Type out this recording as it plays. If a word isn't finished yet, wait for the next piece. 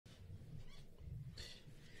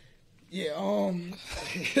Yeah,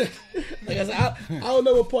 like I said, I don't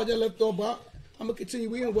know what part that left off, but I'm gonna continue.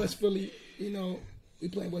 We in West Philly, we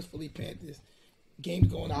playing West Philly Panthers. Game's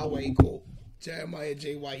going our way, cool. Jeremiah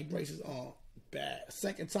J. White, he breaks his arm, bad.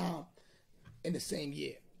 Second time in the same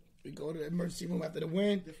year. We go to the emergency room after the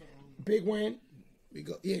win, big win. We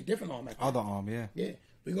go, different arm. Other arm, yeah. Yeah,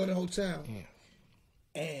 we go to the hotel,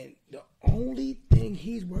 and the only thing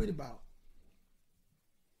he's worried about,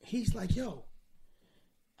 he's like, yo,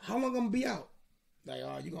 how long I'm gonna be out? Like,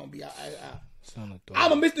 oh, you gonna be out? I'm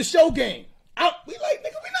gonna miss the show game. We like,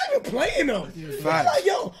 nigga, we not even playing them. We like,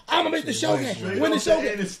 yo, I'm gonna miss the show game. When the show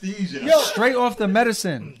game, anesthesia. Yo, straight off the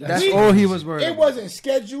medicine. That's all he was worried. It wasn't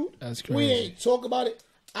scheduled. That's crazy. We ain't talk about it.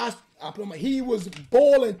 I put him. He was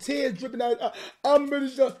bawling, tears dripping out. I'm really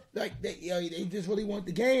sure. Like they just really want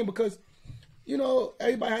the game because.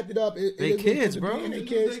 Everybody hyped it up. They kids, bro. They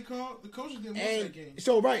kids. The coaches didn't want that game.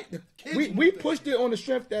 So we pushed it on the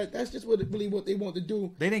strength that that's just what they want to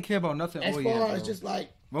do. They didn't care about nothing. As far as just like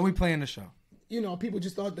when we playing the show, people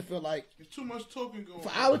just started to feel like there's too much talking going on.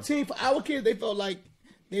 For our team, for our kids, they felt like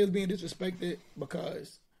they was being disrespected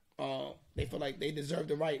because they felt like they deserved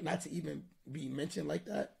the right not to even be mentioned like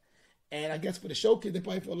that. And I guess for the show kids, they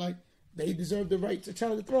probably felt like they deserved the right to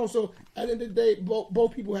challenge the throne. So at the end of the day,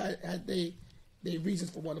 both people had their reasons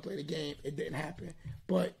for wanting to play the game. It didn't happen.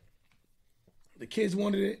 But the kids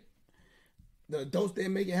wanted it. The adults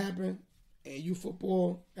didn't make it happen. And youth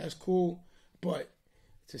football, that's cool. But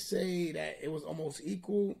to say that it was almost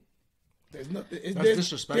equal, there's nothing. That's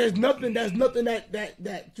disrespectful. There's nothing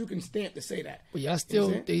that you can stamp to say that.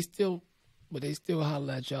 But they still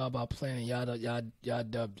holler at y'all about playing. Y'all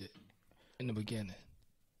dubbed it in the beginning.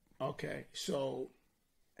 Okay, so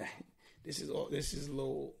this is a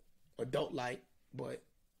little adult-like, but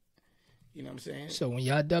you know what I'm saying? So when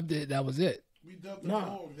y'all dubbed it, that was it? We dubbed the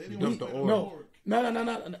org. They didn't want to play the No. org. No.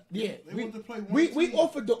 Yeah. They wanted to play one we team.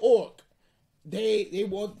 offered the org. They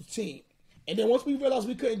wanted the team. And then once we realized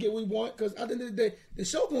we couldn't get what we want, because at the end of the day, the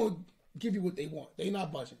show going to give you what they want. They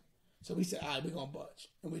not budging. So we said, all right, we're going to budge.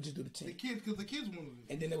 And we just do the team. Because the kids wanted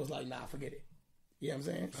it. And then it was like, nah, forget it. You know what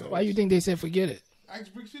I'm saying? So why you think they said forget it?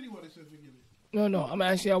 Ask Brick City why they said forget it. No. I'm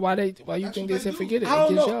asking y'all why you think they said forget it? I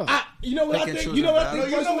don't know. You know what I think? You know what I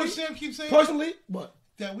think? You know what Sam keeps saying? Personally, what?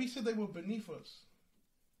 That we said they were beneath us.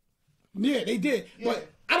 Yeah, they did. Yeah. But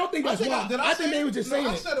I don't think that's why. I think they were just saying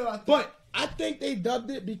it. But I think they dubbed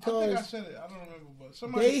it because I think I said it. I don't remember, but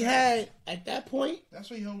somebody they had at that point. That's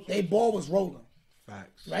what he holds. Their ball was rolling.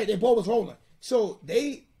 Facts. Right, their ball was rolling. So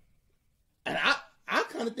I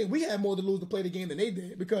kind of think we had more to lose to play the game than they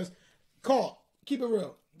did because, Carl, keep it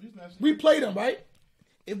real. We played them, right?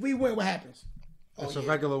 If we win, what happens? It's a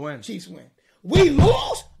regular win. Chiefs win. We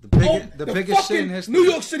lose. The biggest shit in history. New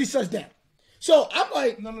York City shuts down. So I'm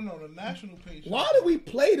like, no. The national page. Why do we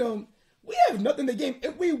play them? We have nothing to gain.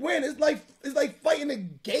 If we win, it's like fighting a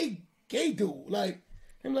gay dude. Like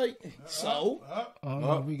I'm like, we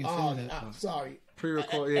can say that. I'm sorry.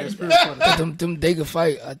 Pre-record, it's pre-recorded. Them they can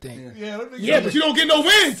fight, I think. Yeah, but you don't get no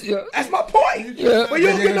wins. Yeah. That's my point. Yeah. But you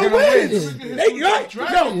don't get no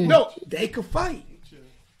wins. No, they could fight.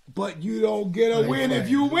 But you don't get a win if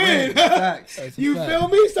you win. You feel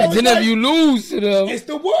me? So and then if you lose to them, it's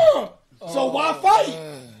the world. So why fight?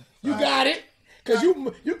 You got it. Because you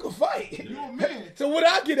can fight. You a man. So what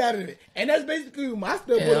I get out of it? And that's basically my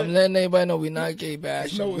stuff. Yeah, I'm letting everybody know we're not gay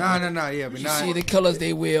bashing. No. Yeah, we're you not. See the colors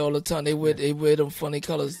they wear all the time. They wear them funny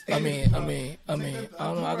colors. I mean. I don't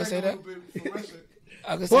know. I can say that.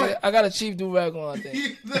 I can say that. I got a cheap do rag on. I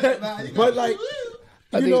think. But like,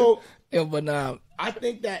 but nah. I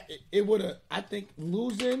think that it would have. I think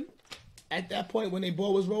losing at that point when they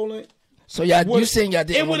ball was rolling. So you saying y'all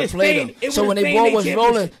didn't want to play them? So when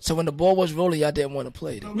the ball was rolling, y'all didn't want to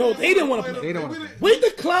play them? No, they didn't want to play. We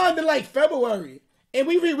declined in like February, and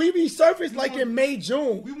we resurfaced like in May,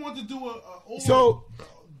 June. We wanted to do a org. So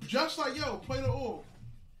just like play the org.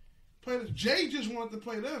 Jay just wanted to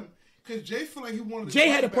play them because Jay felt like he wanted. Jay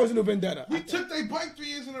had a personal vendetta. We took their bike 3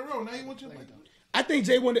 years in a row. Now he wants to. I think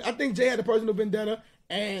Jay had a personal vendetta,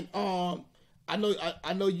 and I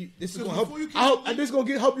know you. This is gonna help. This is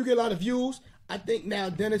gonna help you get a lot of views. I think now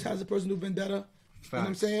Dennis has a personal vendetta. You know what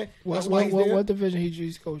I'm saying? That's why he's there. What division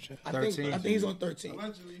he's coaching? I think he's on 13.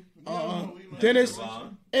 Allegedly. Dennis,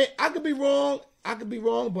 I could be wrong.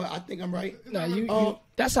 But I think I'm right. No,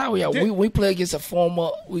 that's how we are. We play against a former.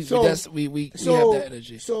 We have that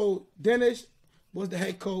energy. So Dennis was the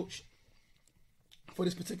head coach for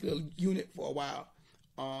this particular unit for a while.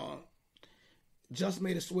 Just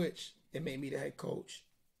made a switch. It made me the head coach.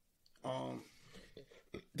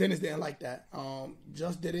 Dennis didn't like that.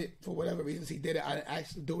 Just did it for whatever reasons he did it. I didn't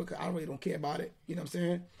actually do it because I really don't care about it. You know what I'm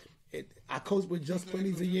saying? I coached with just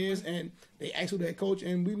plenty of years, and they asked who the head coach,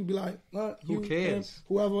 and we would be like, Who cares? Him,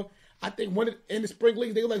 whoever. I think in the spring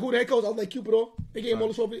league, they were like, who the head coach? I was like, Cupido. They gave him all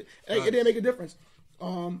the trophies. It didn't make a difference.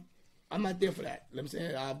 I'm not there for that. You know what I'm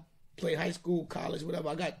saying? I played high school, college, whatever.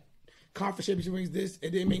 I got conference championship rings.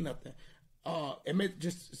 It didn't mean nothing. It meant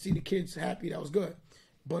just to see the kids happy. That was good.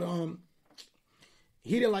 But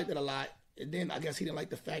he didn't like that a lot. And then I guess he didn't like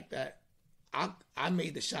the fact that I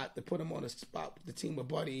made the shot to put him on the spot with the team with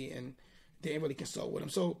Buddy and didn't really consult with him.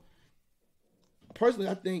 So personally,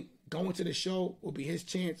 I think going to the show will be his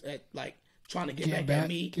chance at like trying to get back at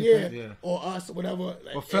me, or us, or whatever.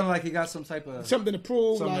 Or feeling like he got some type of something to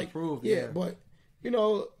prove, yeah. But you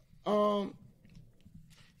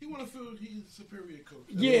want to feel he's a superior coach.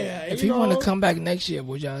 Yeah. If he want to come back next year,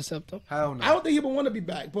 would y'all accept him? Hell no. I don't think he would want to be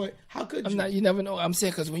back, but how could you? You never know. I'm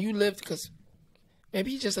saying because when you lived, because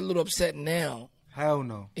maybe he's just a little upset now. Hell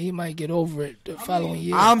no. He might get over it the following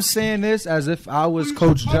year. I'm saying this as if I was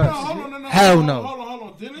Coach Judge. Hold on, Hell no. Hold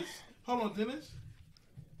on. Dennis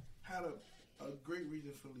had a great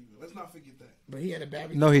reason for leaving. Let's not forget that. But he had a bad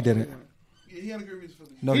reason. No, he didn't. Yeah, he had a great reason for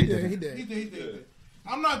leaving. No, he didn't. He did.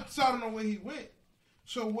 I'm not deciding on where he went.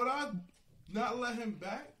 So would I not let him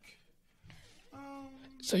back?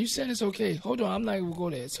 So you said it's okay. Hold on, I'm not even going to go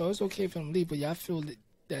there. So it's okay for him to leave, but y'all feel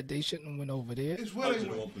that they shouldn't have went over there? It's where they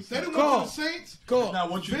went. They didn't go to the Saints. Now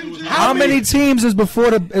what you do is how many teams is before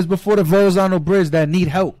the Verrazano Bridge that need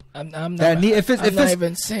help? I'm not. If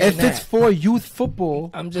it's for youth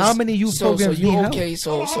football, how many youth programs need help? Okay,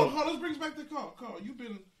 so let's bring us back to Carl. Carl, you've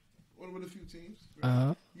been with a few teams.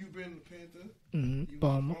 Right? You've been the Panther. You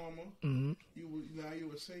Palmer. You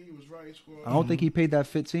were saying you was right squad. I don't think he paid that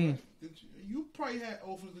 15. You probably had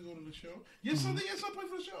offers to go to the show. Your son played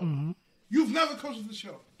for the show. You've never coached the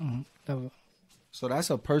show. Never. So that's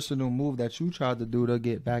a personal move that you tried to do to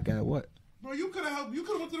get back at what? Bro, you could have helped. You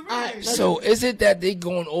could have went to the radio. So is it that they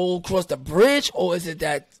going all across the bridge, or is it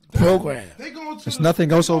that program? They going to There's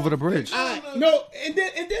nothing else over the bridge. No, and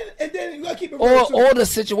then you gotta keep it real. Or the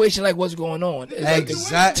situation like what's going on.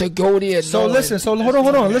 Exactly. To go there. So listen. So hold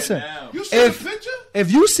on. Listen. You see the picture? If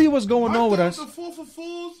you see what's going on with us, the fool for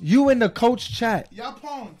fools. You in the coach chat. Y'all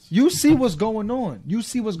pawns. You see what's going on. You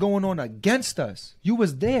see what's going on against us. You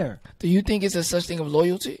was there. Do you think it's a such thing of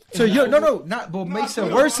loyalty? So not. But makes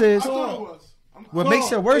it worse is. What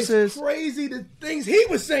makes it worse is crazy the things he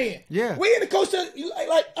was saying. Yeah, we in the coach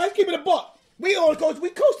like I keep it a buck. We on the coach. We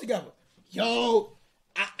coach together. Yo,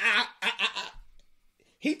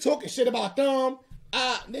 he talking shit about them.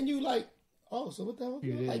 Then you like. Oh, so what the hell?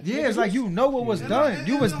 It's like you know what was done.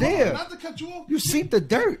 You was there. Not to cut you off. You seen the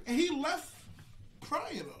dirt. And he left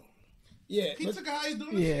prior though. Yeah, he took how he's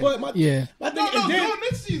doing this. But my thing, doing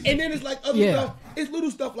this season. And then it's like other stuff. It's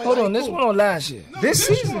little stuff like. Hold on, this one on last year. No, this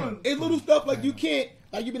season. It's little stuff like you can't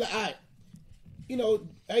like you be like, all right,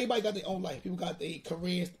 everybody got their own life. People got their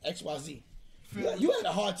careers, XYZ. You had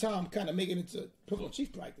a hard time kind of making it to Brooklyn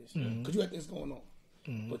Chief practice because you had things going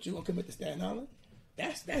on. But you gonna commit to Staten Island?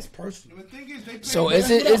 That's personal. The thing is, so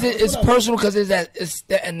it's personal because it's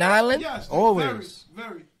Staten Island? Yes, always.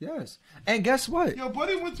 Very. Yes. And guess what? Yo,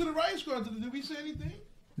 buddy went to the riot squad. Did we say anything?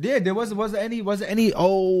 Yeah, there wasn't any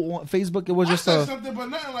on Facebook. It was just something, but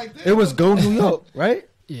nothing like that. It was Go New York, right?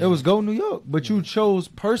 Yeah. It was Go New York, but you chose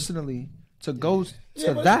personally to go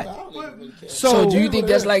to that. So do you think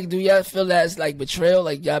that's like? Do y'all feel that's like betrayal?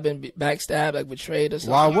 Like y'all been backstabbed, like betrayed or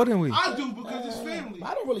something? Why wouldn't we? I do because it's family.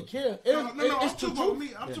 I don't really care. No, I'm talking about me.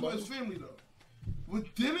 I'm talking about his family though.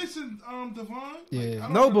 With Dennis and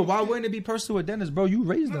Devon, but why wouldn't it be personal with Dennis, bro? You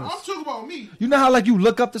raised us. I'm talking about me. You know how like you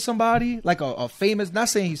look up to somebody, like a famous, not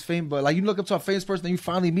saying he's famous, but like you look up to a famous person and you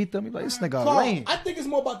finally meet them, you're like, this nigga lame. I think it's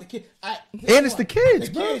more about the kid. And it's the kids,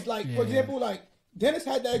 the kids. Like for example, like Dennis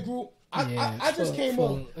had that group. I just came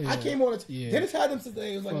on. I came on. Dennis had them since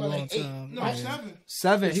they was like 8. No,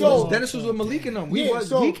 7. Dennis was with Malik and them.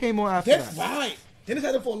 We came on after that. Right. Dennis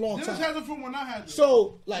had them for a long time. Dennis had them from when I had them.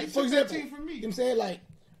 So, like, for example, for me. You know what I'm saying?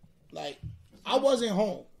 Like, I wasn't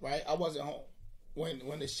home, right? I wasn't home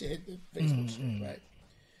when this shit hit the Facebook shit, right?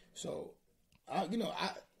 So, a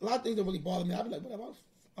lot of things that really bother me. I be like, whatever,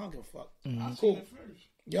 I don't give a fuck. Cool.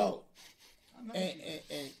 Yo. And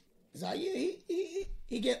it's like, yeah,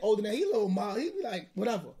 he get older now. He a little mild. He be like,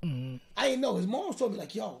 whatever. I didn't know. His mom told me,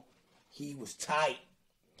 like, yo, he was tight.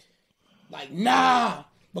 Like, nah.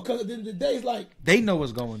 Because at the end of the day, it's like... They know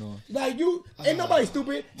what's going on. Like, ain't nobody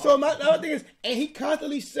stupid. So the other thing is, and he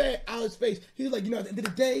constantly said out his face, he was like, at the end of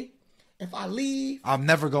the day, if I leave... I'm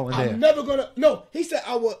never going there. I'm never going to... No, he said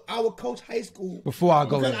I would coach high school. Before I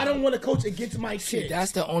go there. Because I don't want to coach against my kids.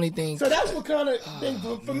 That's the only thing... So that's what kind of thing...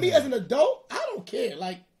 For me as an adult, I don't care.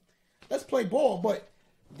 Like, let's play ball. But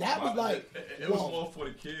that was like, it was more for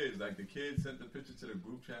the kids. Like the kids sent the picture to the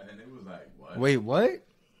group chat, and it was like, what? Wait, what?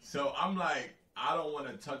 So I'm like, I don't want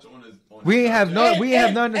to touch on this. We ain't have no. We ain't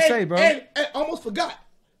have nothing to say, bro. And almost forgot.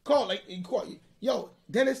 Yo,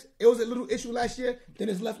 Dennis. It was a little issue last year.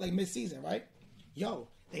 Dennis left like mid-season, right? Yo,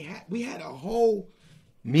 we had a whole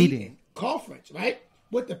Meeting. conference, right?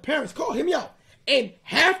 With the parents. Call him out, and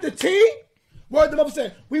half the team. Word them up and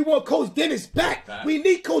said, we want Coach Dennis back. We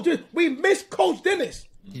need Coach Dennis. We miss Coach Dennis.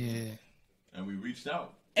 Yeah. And we reached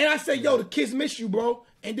out. And I said, yo, the kids miss you, bro.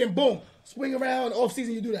 And then boom, swing around off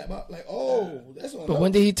season, you do that. Like, oh, that's on. But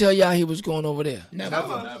when did he tell y'all he was going over there? Never.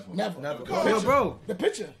 Yo, bro. The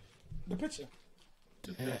picture.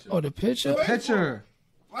 Oh, the picture. Picture.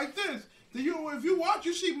 Like this. If you watch,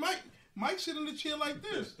 you see Mike sitting in the chair like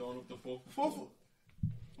this. Throwing up the 4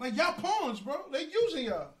 like y'all pawns, bro. They using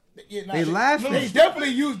y'all. Yeah, They laughing. They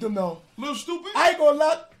definitely used them though. Little stupid. I ain't gonna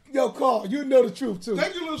lie. Yo, Carl, you know the truth too.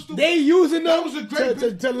 Thank you, little stupid. They using them That was a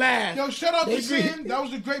great to laugh. Yo, shout out They to Sam. That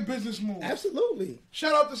was a great business move. Absolutely.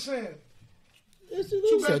 Shout out to Sam.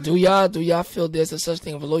 So do y'all feel there's a such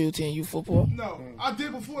thing of loyalty in youth football? No, I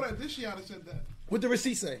did before that. This year I'd have said that. What the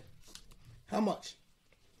receipt say? How much?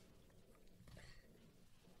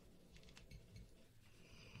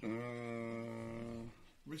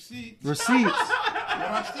 Receipts.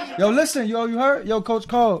 Yo, listen, yo, you heard? Yo, Coach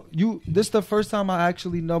Carl, this the first time I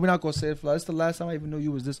actually know. We're not gonna say it, Fly. It's the last time I even knew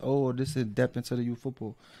you was this old or this in depth into the youth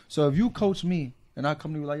football. So if you coach me and I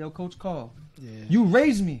come to you like, yo, Coach Carl, you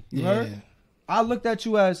raised me. You heard? I looked at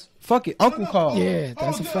you as fuck it, Uncle Carl. Yeah,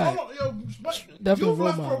 that's a fact. You've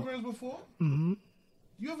left programs before. Mm-hmm.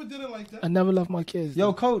 You ever did it like that? I never left my kids.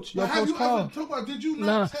 Yo, Coach. Yo, Coach Carl. Did you Nah,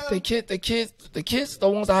 not tell? the kids, the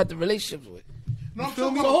ones I had the relationships with. No, I'm So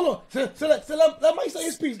talking hold on. So let Mike say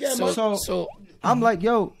his piece. Get him, Mike. So I'm like,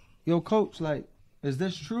 yo, Coach, like, is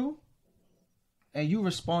this true? And you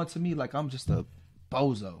respond to me like I'm just a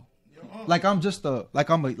bozo. Like I'm just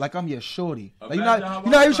I'm your shorty. Like, you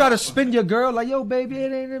know how you try to spin your girl like, yo, baby,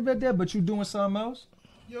 it ain't right there, but you doing something else.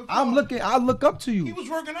 Yo, I look up to you. He was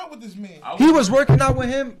working out with this man. He was working out with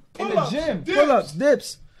him in the Pull-ups, gym. dips. Pull-ups,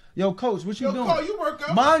 dips. Yo, Coach, what you doing? Carl, you work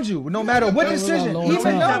out. Mind you, no matter what decision, long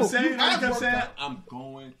even time. though I'm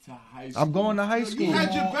going to high school. I'm going to high school. You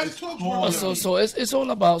had your best talks working out. So it's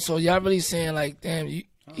all about. So y'all really saying like, damn, he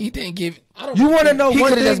didn't give. You want to know He one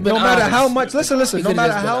could've just thing? been No matter honest. how much, listen. He No could've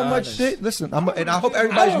matter just been how much honest. shit, listen. And I hope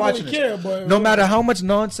everybody's I don't watching really this. care, but No matter how much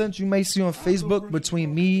nonsense you may see on Facebook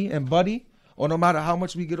between me and Buddy, or no matter how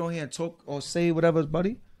much we get on here and talk or say whatever,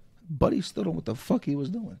 Buddy still don't know what the fuck he was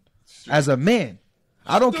doing. As a man,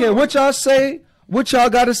 I don't care what y'all say. What y'all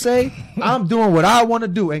gotta say? I'm doing what I want to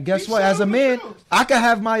do, and guess what? As a man, I can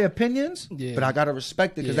have my opinions, but I gotta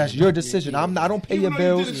respect it because that's your decision. I don't pay your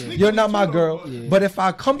bills. You're not my girl. But if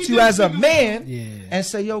I come to you as a man and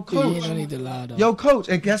say, "Yo, You Coach, don't need to lie though. yo, Coach,"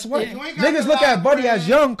 and guess what? Niggas look at Buddy as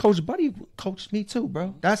young. Coach Buddy coached me too,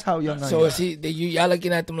 bro. That's how young I am. So is y'all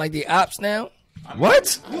looking at them like they ops now?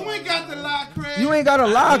 What? You ain't got the lie, Craig. You ain't gotta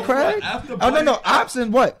lie, Craig. Oh no, ops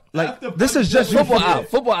and what? Like this is just Football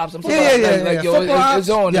ops. I'm talking Yeah. about, like, yo, Football it's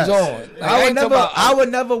on. yes. Like, I would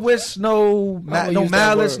never wish no gonna use that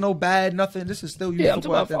malice, word. no bad, nothing. This is still you. Yeah, I'm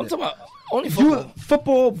talking about only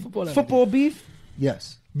Football beef.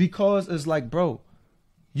 Yes, because it's like, bro,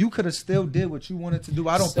 you could have still did what you wanted to do.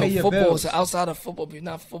 I don't pay your football, bills. So outside of football beef,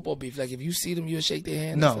 not football beef. Like if you see them, you'll shake their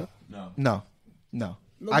hand. No.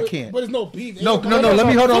 I can't. But it's no beef. No. Let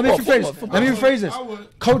me hold on. Let me Football. rephrase this.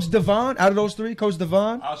 Coach Devon, out of those three, Coach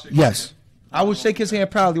Devon, yes, I would shake his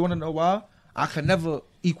hand proudly. You want to know why? I could never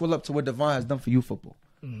equal up to what Devon has done for youth football.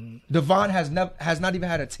 Devon has not even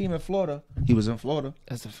had a team in Florida. He was in Florida.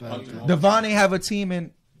 That's a fact. Devon ain't have a team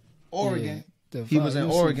in Oregon. He was in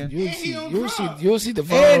Oregon. You'll see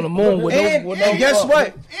Devon on the moon with no. And guess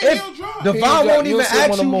what? If Devon won't even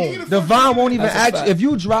ask you, Devon won't even ask you. If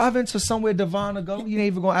you drive into somewhere Devon to go, he ain't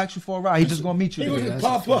even gonna ask you for a ride. He just gonna meet you there.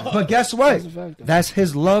 But guess what? That's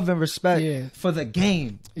his love and respect for the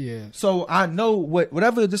game. Yeah. So I know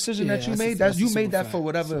whatever decision that you made, that's you a made that fact. for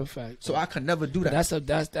whatever. That's a fact. So I could never do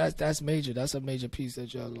that. That's major. That's a major piece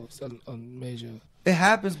that y'all lost. A major. It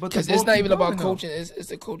happens, but Because it's not even about coaching. It's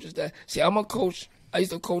the coaches that see. I'm a coach. I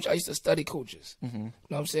used to coach. I used to study coaches. You know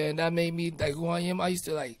what I'm saying? That made me like who I am. I used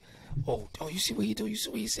to like, oh, you see what he do? You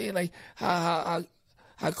see what he saying? Like how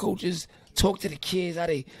coaches talk to the kids, how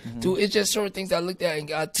they do. It's just certain things I looked at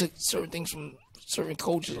and I took certain things from certain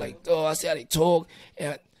coaches. Like, oh, I see how they talk.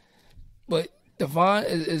 But Devon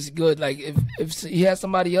is good. Like if he has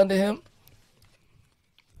somebody under him,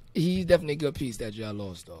 he's definitely a good piece that y'all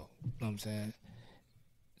lost though. You know what I'm saying?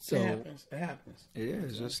 So It happens. It happens. Yeah,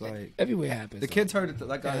 it's just like everywhere happens. the kids hurt it.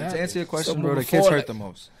 Like It to happens. answer your question, So bro, the moving kids forward, hurt the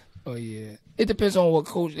most. Oh yeah, it depends on what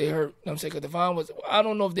coach they hurt. You know what I'm saying, because Devon was. I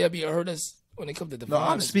don't know if they'll be hurt us when it comes to Devon. No,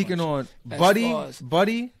 I'm as speaking much. on As Buddy, far as-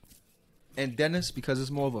 Buddy, and Dennis because it's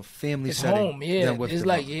more of a family It's setting. home, yeah. than with It's Devon.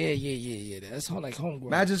 like yeah. That's all like homegrown.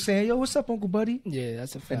 Imagine saying, "Yo, what's up, Uncle Buddy?" Yeah,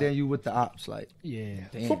 that's a fact. And then you with the ops, like, yeah.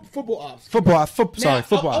 damn. Football ops. Football, Now,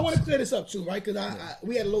 football. I want to ops. clear this up too, right? Because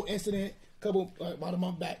we had a little incident about a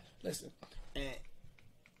month back. Listen, and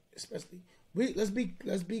especially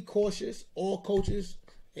let's be cautious. All coaches,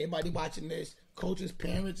 everybody watching this, coaches,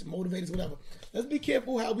 parents, motivators, whatever. Let's be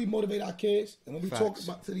careful how we motivate our kids and when we talk Facts.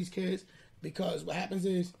 about to these kids, because what happens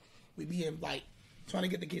is we be in like trying to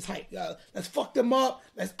get the kids hyped. Let's fuck them up.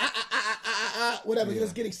 Let's whatever.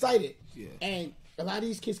 Let's get excited. Yeah. And a lot of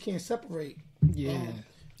these kids can't separate. Yeah.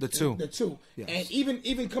 The two. The two. Yes. And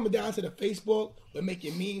even coming down to the Facebook, we're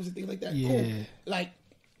making memes and things like that. Yeah. Cool. Like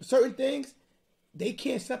certain things, they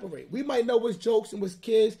can't separate. We might know what's jokes and what's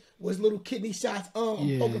kids, what's little kidney shots,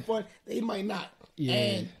 Yeah. poking fun. They might not. Yeah.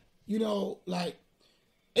 And like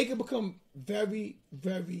it can become very,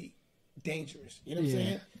 very dangerous. You know what I'm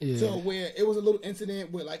saying? Yeah. So where it was a little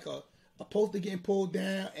incident with like a poster getting pulled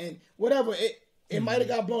down and whatever, it might have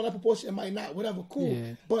got blown up proportion, it might not, whatever, cool.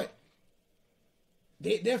 Yeah. But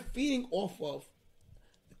they're feeding off of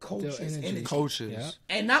the coaches' energy. Coaches. Yeah.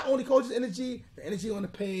 And not only coaches' energy, the energy on the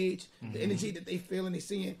page, the energy that they feel and they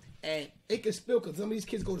seeing. And it can spill because some of these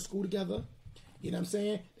kids go to school together. You know what I'm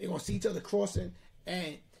saying? They're going to see each other crossing.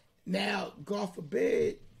 And now, God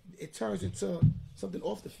forbid, it turns into something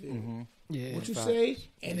off the field. Yeah. What you fact. say,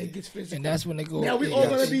 and it gets physical. And that's when they go. Now we yeah, all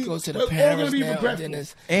gonna it be goes to we're the all parents gonna be now, regretful. and then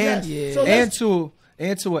it's, And Yes. So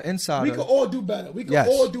to an insider. we could all do better. We could Yes.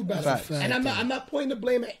 all do better. Facts. And I'm not pointing the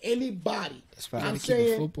blame at anybody. facts. I'm gotta keep it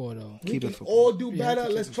saying football though. we Keep it can football. all do have better. to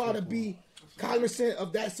keep Let's it try to football. be cognizant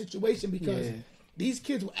of that situation because Yeah. these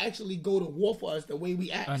kids will actually go to war for us the way we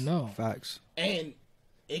act. I know. Facts. And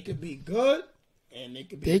it could be good and it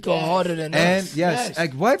could be They go bad. harder than And us. yes,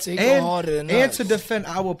 like what? They go harder than and us. to defend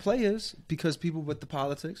our players because people with the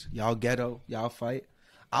politics, y'all ghetto, y'all fight.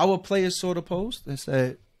 Our players saw the post and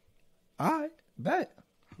said, "All right, bet,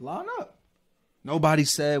 line up." Nobody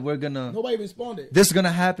said we're gonna. Nobody responded. This is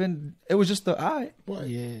gonna happen. It was just the all right. But,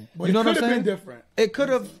 Yeah. but You know it what I'm could have saying? been different. It could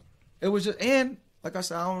have. It was just and like I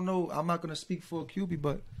said, I don't know. I'm not gonna speak for QB,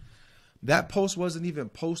 but that post wasn't even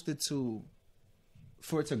posted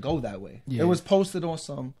for it to go that way. Yeah. It was posted on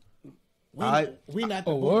some. We not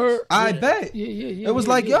the Oh, boys. word? I bet. Yeah. It was yeah,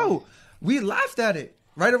 like, yeah. yo, we laughed at it.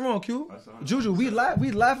 Right or wrong, Q? That's 100%. Juju, we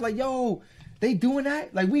laughed like, yo, they doing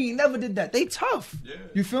that? Like, we ain't never did that. They tough. Yeah.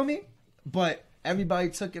 You feel me? But everybody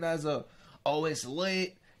took it as it's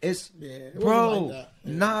lit. It's, Yeah, it wasn't bro, like that.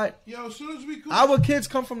 Yeah. not. Yo, as soon as we cool, Our kids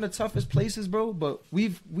come from the toughest places, bro, but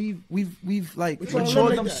we've like We're trying to matured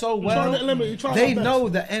eliminate them that. so We're trying to well. eliminate- we're trying They our best. know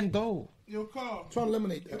the end goal. yo, Carl. Trying to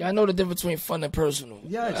eliminate that. I know the difference between fun and personal.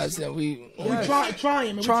 Yes. I said we. We trying,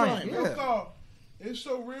 man. We trying. Yeah. Yo, Carl. It's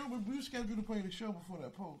so real, but we were scheduled to play the show before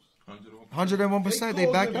that post. 101%. They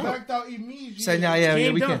called backed and out. backed out immediately. Saying, yeah,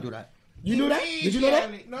 Game we done. can't do that. You knew that? Did you know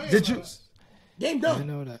that? No, Did you? Game done. I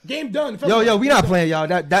know that. Game done. Yo, we not playing, y'all.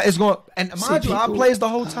 That is going. And mind you, our people- plays the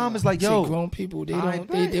whole time is like, See, yo, grown people, they I don't.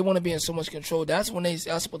 bet. They want to be in so much control. That's when they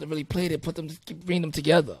are supposed to really play. They put them, bring them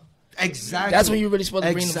together. exactly. That's when you're really supposed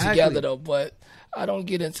to bring them Exactly. together, though. But I don't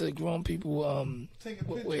get into grown people Take a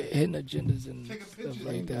with picture. hidden agendas and Take a stuff picture.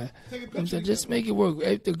 like that. Take a I'm saying, picture. just make it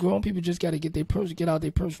work. The grown people just got to get out their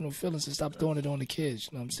personal feelings and stop throwing it on the kids.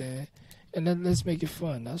 You know what I'm saying? And then let's make it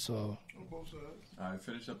fun. That's all. On both sides. All right,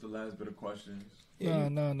 finish up the last bit of questions.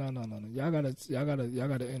 No. Y'all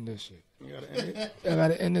gotta end this shit. You gotta end it. Y'all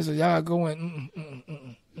gotta end this. Or y'all gotta go in.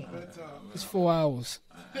 Bedtime. It's 4 hours.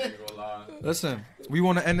 I ain't gonna lie. Listen, we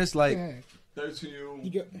want to end this like 13U, You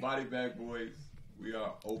got- Body Bag Boys, we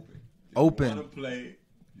are open. If Open. you want to play,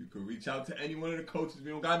 you can reach out to any one of the coaches.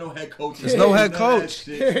 We don't got no head coaches. There's no head None of that coach.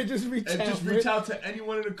 shit. Just reach And out. just man. reach out to any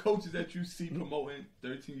one of the coaches that you see promoting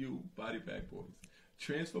 13U Body Bag Boys.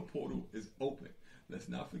 Transfer portal is open. Let's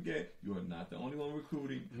not forget, you are not the only one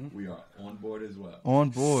recruiting. We are on board as well. on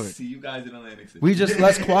board. See you guys in Atlantic City. We just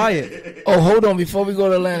less quiet. Oh, hold on. Before we go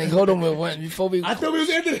to Atlantic, hold on. Before we I thought we was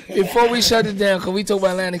ending it. before we shut it down, cause we talk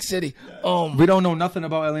about Atlantic City. We don't know nothing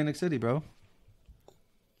about Atlantic City, bro.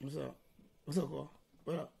 What's up? What's up, Carl?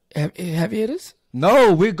 What up? Have you heard this?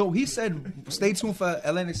 No, we go. He said, "Stay tuned for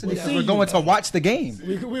Atlantic City. We'll see We're you. going to watch the game.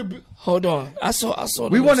 We Hold on. I saw.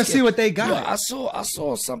 We them want to skip- see what they got." Yo, I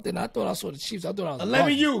saw something. I thought I saw the Chiefs. I thought I was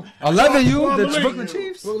 11 bugging. U. 11 U, the Brooklyn Brooklyn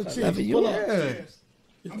Chiefs. Brooklyn Chiefs. 11 U. Pull up. Yeah.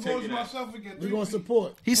 I'm going to myself again. We're going to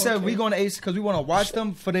support. He said we going to Ace because we want to watch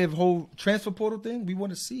them for their whole transfer portal thing. We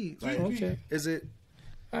want to see. Like, Okay. is it?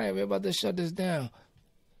 All right, we're about to shut this down.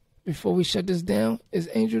 Before we shut this down, is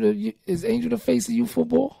Angel the face of youth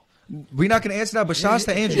football? We're not going to answer that, but shouts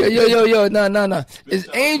to Andrew. Yo, nah. Is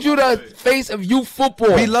Angel the face of youth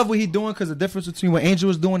football? We love what he doing because the difference between what Angel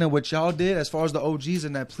was doing and what y'all did as far as the OGs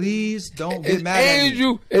and that, please don't get mad at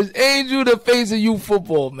me. Is Angel the face of youth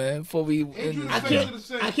football, man? Before we end I this.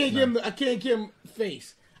 can't give him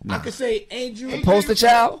face. I could say Angel. Poster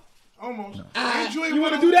child? Almost. You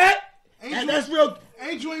want to do that? And that's real.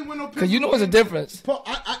 Angel ain't win no. Because you know what's the difference.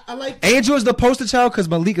 I like Angel is the poster child because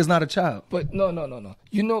Malik is not a child. But no.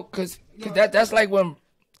 You know, because that's like when, all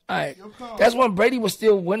right, that's when Brady was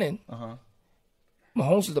still winning.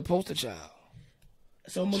 Mahomes is the poster child.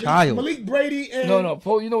 So Child. Malik Brady and No.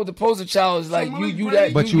 You know what the poster child is like? Malik You Brady-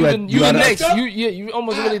 that. But you you the had- you the had a- next. You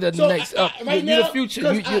almost really the So, next up. right You now, the future.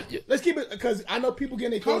 'cause let's keep it because I know people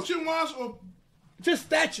getting their coach Coaching wise or just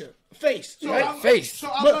stature, face. so Right? Face. So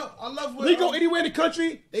But I love what They go anywhere in the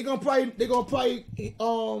country, they gonna probably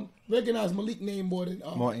recognize Malik name more than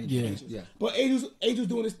More Angel. Yeah. But Angel's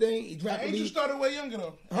doing his thing. He drafted Angel league. started way younger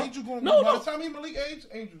though. Angel going No, by no. the time he Malik age,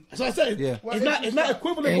 Angel. So I said, Yeah. it's not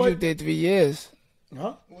equivalent. Angel But, did 3 years.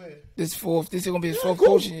 huh? Where? This is gonna be his Yeah, fourth cool.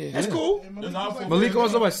 coaching year. That's cool. Malik not was like- Malik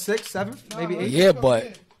goes over 6, 7, maybe 8. Yeah,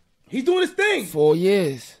 but He's doing his thing. 4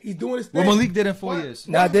 years. He's doing his thing. What Malik did in 4 years.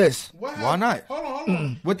 Not this. What Why not? Hold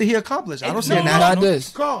on. What did he accomplish? I don't see a No, national. Not this.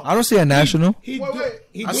 Carl, I don't see a national. He Wait, do- wait.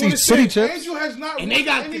 he I doing see his city thing. chips. Angel has not And won they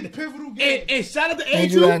got any pivotal games. and shout out to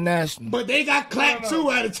Angel Angel, at national. but they got clapped too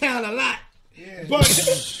out of town a lot. Yeah. But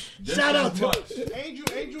shout out to Angel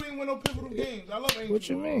ain't win no pivotal games. I love Angel. What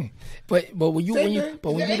you mean? But when you Same thing.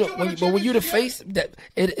 but when Yeah, you Angel won a but when you the championship, face, that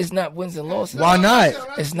it's not wins and losses. Why not?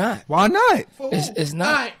 It's not. Why not? For who? It's all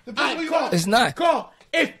not. right, Carl. It's not. Carl,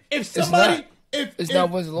 if somebody not. if It's if,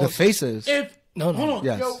 not wins and The losses. faces. if No. hold on,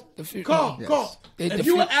 Yes. Yo, The future. Carl, Yes. Carl, They if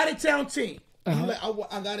you an defeat- out of town team, you like,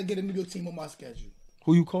 I gotta get a New York team on my schedule.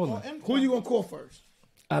 Who you calling? Who you gonna call first?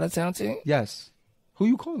 Out of town team. Yes. Who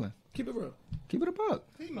you calling? Keep it real. Keep it a buck.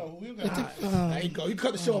 He know who you got. There you go. You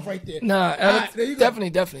cut the show off right there. Nah, right, there you go.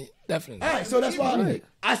 definitely. All right, so that's why Right.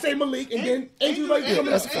 I say Malik, and then Angel right there.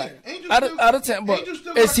 That's a Angel- fact. Angel Out of still- out of town, but Angel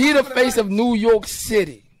still is got he the confidence. face of New York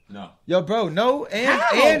City? No. Yo, bro, no, How?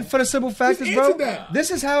 and for the simple fact Just is, bro, answer that. this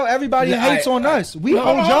is how everybody Yeah, hates on us. We No,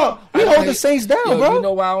 hold no, y'all. We I hold hate- the Saints down, Yo, bro. you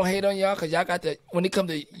know why I don't hate on y'all? Because y'all got the, when it comes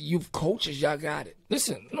to youth coaches, y'all got it.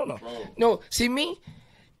 Listen, no. See me,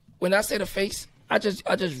 when I say the face, I just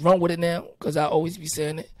run with it now because I always be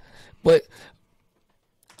saying it. But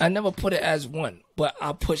I never put it as one. But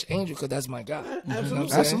I push Angel because that's my guy. You know what I'm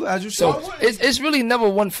saying? Absolutely, as you So said. it's really never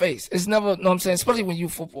one face. It's never, know what I'm saying? Especially when you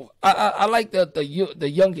football. I like the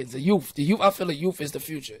youngins, the youth. The youth, I feel the youth is the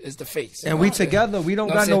future, is the face. And we together, we don't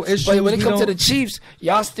Know what got I'm no saying? issues. But when it we comes to the don't- Chiefs,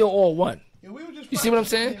 y'all still all one. Yeah, we were just You see what I'm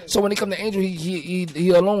saying? So when it comes to Angel, he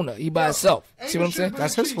a loner. He by himself. See what I'm saying?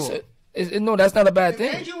 That's his fault. No, that's not a bad If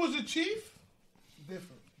thing. Angel was a chief,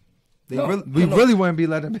 different. we really wouldn't be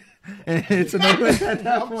letting him. And it's another at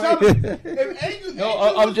that I'm point. telling you, if Angel, No,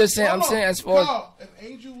 Angel I'm was- just saying- hold I'm saying on, as far as- Carl, if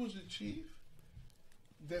Angel was a chief,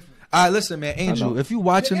 different. All right, listen, man, Angel, if you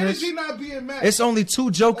watching The this, energy not being matched. it's only 2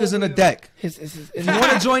 jokers in the deck. It's If you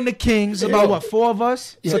want to join the Kings, about what, 4 of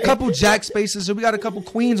us? It's a couple Jack spaces, so we got a couple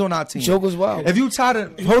Queens on our team. Joker's wild. If you tired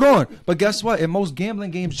of, hold on, but guess what? In most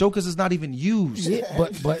gambling games, Jokers is not even used. Yeah,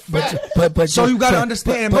 but So you got to but-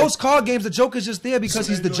 understand, in but- most card games, the Joker's just there because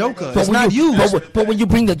he's the Joker. but It's when not you- used. But when you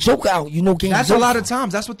bring the Joker out, you know game. That's a lot of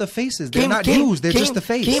times. That's what the face is. They're not used. They're just the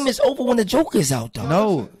face. Game is over when the Joker's out, though.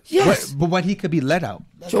 No. Yes. But when he could be let out.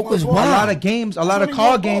 Joker's A wild. lot of games, a lot of only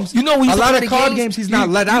card one games. You know, we a used to lot play of the card games, games he's not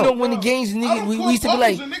let You know out. when the games, nigga, we used to be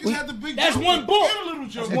like, That's one book.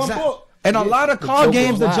 That's one book. And a lot of card Joker's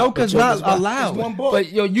games, the wild. Joker's The Joker's not wild. allowed. One book.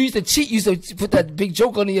 but yo, you used to cheat. You used to put that big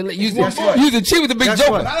joke on your leg. You used Guess what? to cheat with the big Guess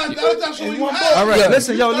joker. what? That's what you one have. All right, Yeah.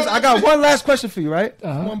 listen, yo, listen. I got one last question for you, right?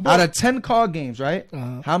 One book. Out of 10 card games, right?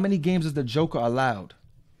 How many games is the Joker allowed?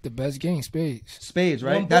 The best game, spades. Spades,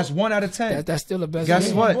 right? One That's book. 1 out of 10. That's still the best Guess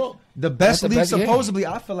game. what? book. The best That's the league best game. supposedly,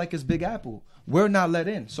 I feel like, is Big Apple. We're not let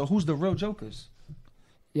in. So who's the real Jokers?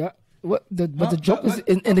 Yeah. What? But the Joker's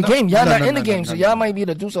in the game. Y'all not in the game, so y'all might be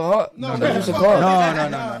the deuce of heart. No, the no, deuce of no, cards.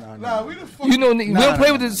 No. Nah, we the fuck. You know, we don't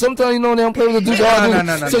play with it. Sometimes you know they don't play with the deuce of heart.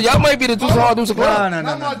 No. So y'all might be the deuce of heart, deuce of cards. No.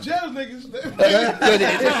 Not my jail niggas.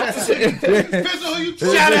 Depends on who you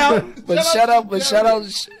talk Shout out. But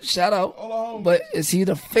shout out. All the homies. But is he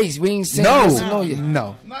the face? We ain't saying yes or no yet.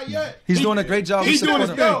 No. Not yet. He's doing a great job. he's We doing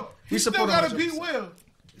support his him. thing. He still support him. gotta beat Will.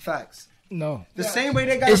 Facts. No. The same way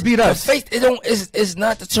they got beat The us. face, it's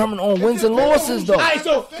not determined on wins and losses, though. All right,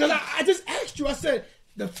 so because I just asked you, I said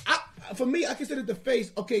for me, I consider the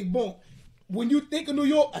face. Okay, boom. When you think of New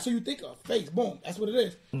York, so you think of face. Boom, that's what it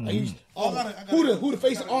is. Who the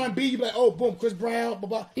face of R&B? You be like, oh, boom, Chris Brown, blah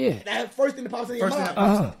blah. Yeah. That first thing that pops in your mind.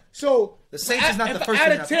 Uh-huh. So The Saints is not the if first an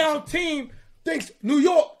thing that pops out-of-town team thinks New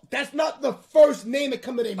York, that's not the first name that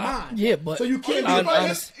come to their mind. Yeah, but so you can't.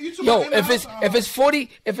 if it's 40,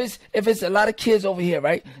 if it's a lot of kids over here,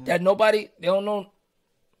 right? That nobody they don't know.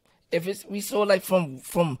 If we saw like from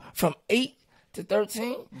 8 to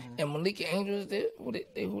 13, and Malik and Angel is there,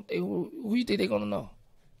 who you think they gonna know?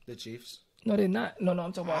 The Chiefs. No, they're not. No,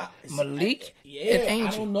 I'm talking about Malik and I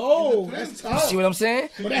Angel. don't know. That's You tough. see what I'm saying?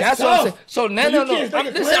 But That's that's what I'm tough. saying. So no. You can't take a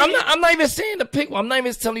Listen, Grammy. I'm not even saying to pick one. I'm not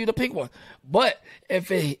even telling you to pick one. But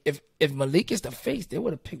if Malik is the face, they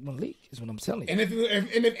would have picked Malik. Is what I'm telling you. And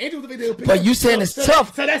if Angel was the face, they'll pick But him. you saying it's so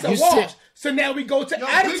tough. So that's a You wash. said- So now we go to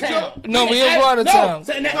out of Big town. Joe. No, we don't go out of town.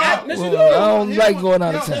 So now, listen, Well, I don't like going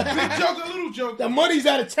out of Big town. joke, a little joke. the money's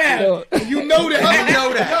out of town. Yo. And you know that. You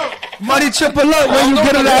know that. Yo, Money triple up when you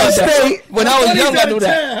get it out of state. When I was Money's young, I out knew of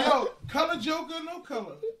that. town. yo, color joker, no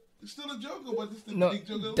color. It's still a joker, but it's the No, big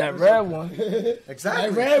joker. that red one. Exactly.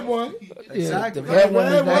 That red one. Exactly. The red one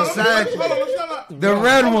is Red one. nice. Exactly. Hold on, let's not- The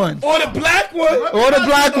red one. Or the black one. Or the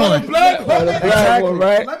black one. Black The one. black one,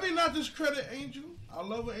 right? Let me not discredit Angel. I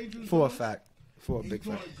love what Angel's For a doing. fact. For a He's big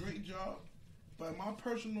doing fact. a great job. But in my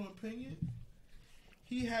personal opinion,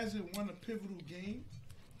 he hasn't won a pivotal game.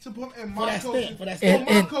 To put in my coaches, for that what stint.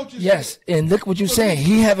 my coaches Yes, said. and look what you're saying.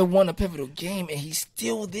 He haven't won a pivotal game, and he's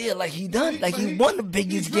still there like he done. Like he won the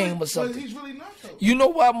biggest he's really- game or But something. he's really not though. You know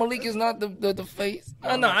why Malik is not the face?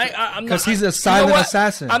 I'm not. 'Cause he's a you know silent what?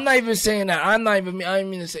 assassin. I'm not even saying that. I didn't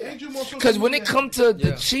mean to say that. Angel more so Because when than it that. comes to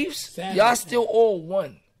the Chiefs, y'all still all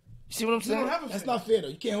won. You see what I'm You don't saying? have a That's fan. not fair though.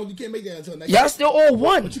 You can't make that until next. Y'all still all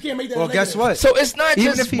won. But you can't make that. Well, negative. guess what? So it's not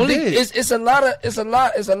Even just if he Malik. did. It's a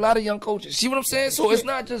lot of young coaches. See what I'm saying? So it's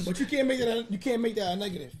not just. But you can't make that. You can't make that a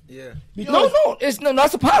negative. Yeah. No,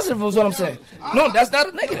 that's a positive. Is what I'm saying. No, that's not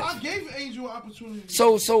a negative. I gave Angel an opportunity.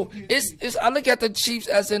 So it's I look at the Chiefs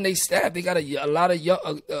as in they staff. They got a lot of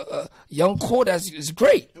young core that's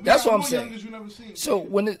great. We That's got what I'm more saying. youngers you never seen. So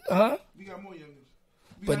when We got more youngers.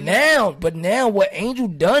 We but got now what Angel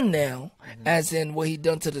done now, as in what he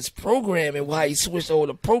done to this program and why he switched over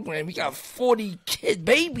the program, he got 40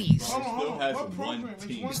 babies. Hold on, Still hold on. has What one program? It's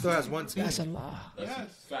team. one He Still has one team. That's a lie. That's Yes.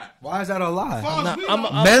 a fact. Why is that a lie? As far as we know-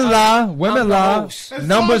 Men lie, women I'm the lie, host. As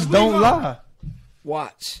numbers far as we don't know. lie.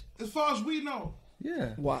 Watch. As far as we know. Yeah.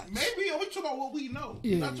 Watch. Maybe we talk about what we know.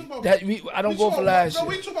 Yeah, Not talking about, I don't we go talk for about- last No, year.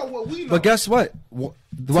 we talk about what we know. But guess what?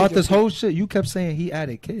 Throughout this whole shit, you kept saying he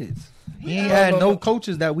added kids. He ain't had no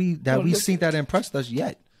coaches that we listen. seen that impressed us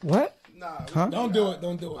yet. What? Nah. Huh? Don't do it.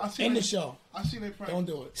 Don't do I it. see End they- the show. I seen they practice. Don't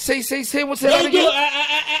do it. Say what's that Don't do again?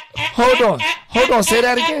 it. Hold on. Say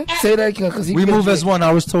that again. Say that again. Cause We move as one.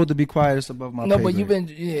 I was told to be quiet. It's above my No, pay but you've grade.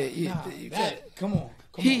 been you Come on.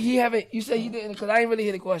 he haven't. You said he didn't because I didn't really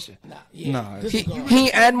hear the question. Nah, Disregard. He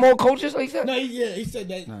ain't add more coaches like that. No, he said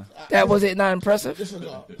that. That was it. Not impressive.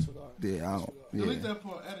 Disregard. Yeah, I don't. Delete Yeah. that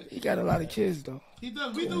part. Edit. He got a lot of kids though. He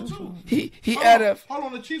does. We do too. He Hold added. on. Hold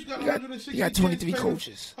on. The Chiefs got He got 160 he got 23 kids.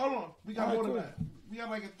 coaches. Hold on. We got All right, more than cool. that. We got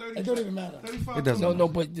like a 30. It don't even matter. 35. It doesn't. No,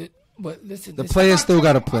 but listen. The listen. players still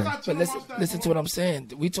got to play. But listen to what I'm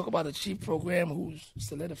saying. We talk about a chief program who's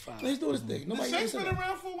solidified. Let's do this thing. The Nobody Saints said been that.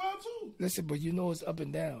 around for a while too. Listen, but you know it's up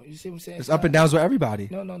and down. You see what I'm saying? It's up and downs with everybody.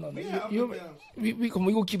 No. Yeah, up You- and down. we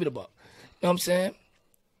gonna keep it a buck. You know what I'm saying?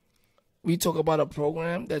 We talk about a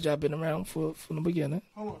program that y'all been around from the beginning.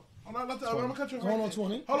 Hold on. I'm gonna cut you off. Hold right on, there.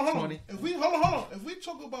 20. Hold on. 20. If we hold on. If we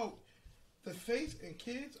talk about the face and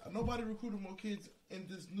kids, nobody recruited more kids in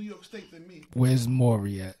this New York State than me. Where's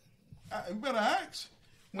Maury at? You better ask.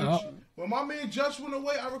 When my man just went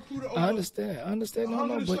away, I recruited over. I understand. No,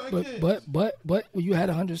 100 something kids. but when you had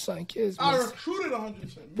 100 something kids. I was- recruited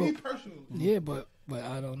 100%. Me personally. yeah, but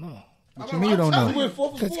I don't know. What you mean you don't We know? went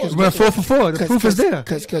 4 for 4. We went 4 for 4. The proof is there.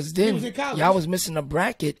 Cause then was in college. y'all was missing a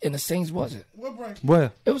bracket and the Saints wasn't. What bracket?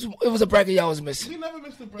 Where? It was a bracket y'all was missing. We never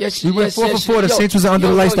missed the bracket. Yes, We went yes, 4 for yes, 4. The yo, Saints was under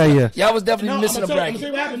the yo, lights that year. Y'all was definitely No, missing a I'm gonna tell you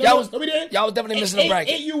bracket. what happened. Y'all No, was no, we didn't. y'all was definitely missing a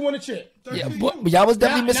bracket. You won a chip. Yeah, 13 but y'all was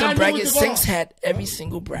definitely Now- missing now a you bracket. with Saints Devon. had every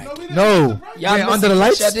single bracket. we didn't No. miss the bracket. Y'all Wait, missed under the it.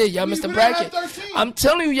 lights? Y'all did. Y'all We missed the didn't have bracket. 13. I'm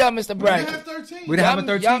telling you, y'all missed the We didn't bracket. have 13. We didn't have a Y'all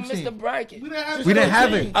 13 missed the team. bracket. We didn't have We didn't have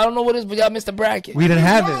 13. it. I don't know what it is, but y'all missed the bracket. We didn't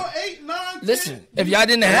have No, it. 8, 9, 10. Listen, if y'all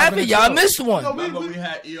didn't have it, y'all missed one. No, Remember, we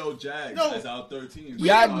had EO Jags No. as our 13.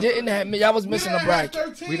 Y'all didn't have. Y'all was We missing didn't a have bracket.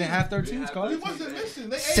 13. We didn't have 13s, We Carl. wasn't missing.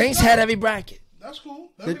 They Saints ate had up. every bracket. That's cool.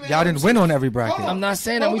 Y'all didn't win on every bracket. I'm not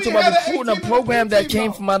saying that. Well, We we talking about had an recruiting a 18 program and a that B came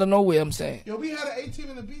team, from out of nowhere. I'm saying. Yo, we had an A team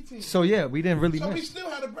and a B team. So yeah, we didn't really So we miss. still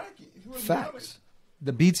had a bracket. If you really Facts.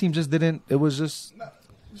 The B team just didn't. It was just. No.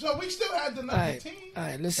 So we still had the All number right, team. all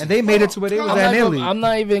right. Listen. And they made it to where they was I'm at not nearly. I'm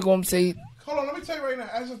not even gonna say. Hold on, let me tell you right now.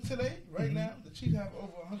 As of today, right now, the Chiefs have over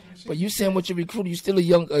 160. But you saying with your recruiter, you still a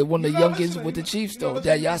young, one of the You're not youngest listening. with the You're Chiefs not though.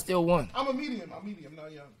 listening. That y'all still won. I'm a medium. I'm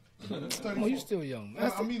not young. I'm 34. Oh, you still young.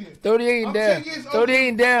 I'm medium. 30 ain't I'm down. 10 years older 30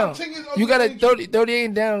 ain't down. I'm 10 years older You got than a Angel. 30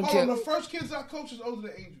 ain't down. Hold on, Kid. the first kids I coach is older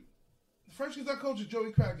than Angel. The first kids I coach is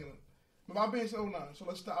Joey Kraken. But my band's 09, so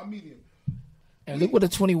let's start. I'm medium. And look what a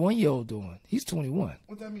 21-year-old doing. He's 21.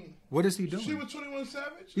 What that mean? What is he She doing? was 21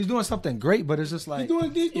 Savage? He's doing something great, but it's just like.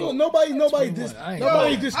 Nobody I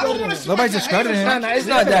ain't discrediting him. Nobody's discrediting him. Nah, it's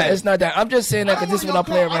not that. It's not that. I'm just saying that because this is what I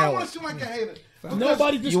play I don't around want with. to seem like a hater.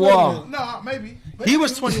 Nobody You discrediting are. him. No, maybe. He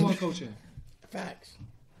was 21 coaching. Facts.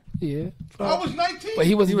 Yeah. I was 19. But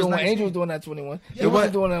he wasn't was doing what 19. Angel was doing at 21. He It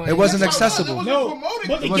wasn't doing that. it wasn't That's how it was. accessible. It wasn't No, promoted.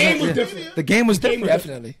 but the It game was wasn't- different. The game was different.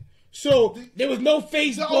 Definitely. So there was no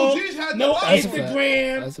Facebook, OGs had no the life.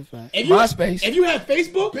 Instagram. That's a fact. If you, MySpace. If you had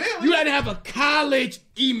Facebook, Barely. you had to have a college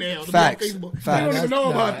email to Facts. be on Facebook. Facts. You don't even know Nah,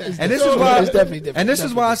 about that. it's And this So- is why. It's definitely different. And this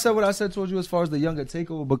is why I Definitely. said what I said towards you as far as the younger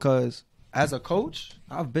takeover, because as a coach,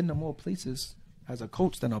 I've been to more places as a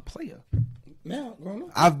coach than a player. Now, grown up.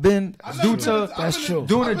 I've been I've due never been to That's true.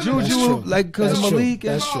 doing a I've been to- juju true. like because of That's true. Malik.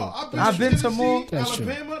 And That's true. I've been to Tennessee, more. That's true.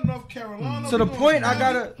 Alabama, North Carolina. To the we point, I going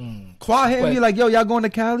gotta Cali. Quad hit me But- like, yo, y'all going to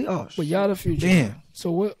Cali? Oh, But y'all the future. Damn.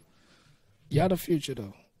 So what? Y'all the future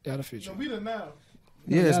though. Y'all the future. No, we the now.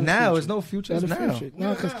 yeah, it's y'all the now. future. It's no future. Y'all It's the now. future.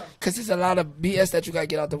 No, Yeah. because there's a lot of BS that you gotta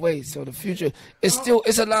get out the way. So the future, it's still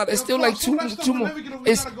a lot. It's still like Some of that stuff two will more. never get over. We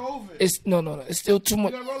It's gotta go over it. it's no. It's still too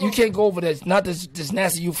much. gotta roll You over can't go over this. Not this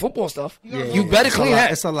nasty youth football stuff. gotta You roll better It's a clean lie.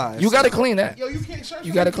 that. It's a lie. You gotta clean that. Yo, you can't search.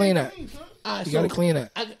 You gotta for clean anything, that. son. All right, You gotta clean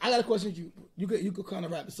that. I got a question for you. You could kind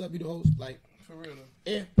of wrap this up. You the host. Like, For real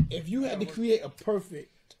though. if you had to create a perfect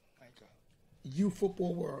youth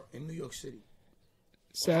football world in New York City,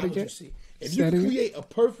 Say how that would you again. see? If Say you that could again. create a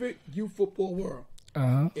perfect youth football world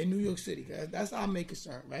Uh in New York City, that's our main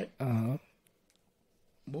concern, right? huh.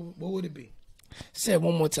 What would it be? Say it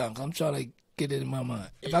one more time. 'Cause I'm trying to get it in my mind.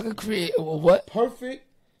 If I could create what? Perfect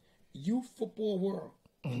youth football world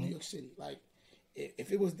in New York City. Like,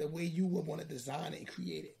 if it was the way you would want to design it and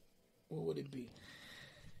create it, what would it be?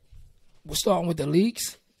 We're starting with the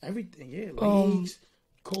leagues. Everything, yeah. Leagues,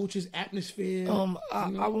 coaches, atmosphere.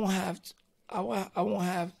 I won't have I won't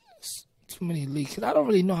have too many leagues. 'Cause I don't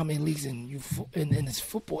really know how many leagues in this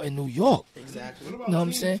football in New York. Exactly. What about You know what I'm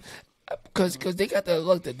teams? saying? Because they got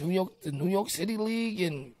the New York City League,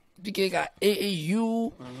 and they got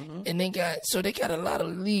AAU, and they got a lot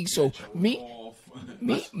of leagues. So I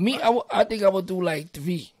think I would do like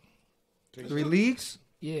 3. 3 leagues?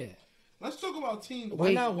 Yeah. Let's talk about teams.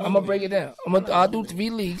 Wait, not I'm one gonna league? break it down. I'll do 3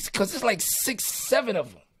 leagues because it's like 6, 7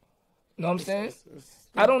 of them. You know what I'm saying?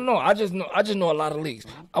 I don't know. I just know a lot of leagues.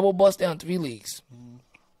 I will bust down 3 leagues. You know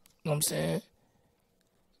what I'm saying?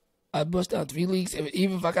 I bust down 3 leagues.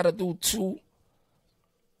 Even if I gotta do 2,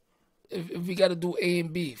 if we gotta do A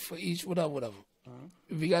and B for each whatever.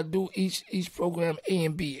 If we gotta do each program A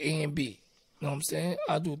and B. You know what I'm saying?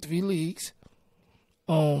 I'll do 3 leagues.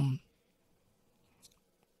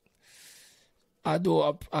 I do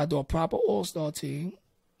a proper all-star team.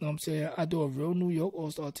 You know what I'm saying? I do a real New York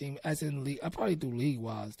all-star team, as in league. I probably do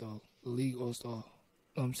league-wise, though. League all-star. You know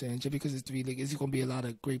what I'm saying? Just because it's 3 leagues, it's going to be a lot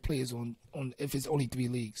of great players on if it's only 3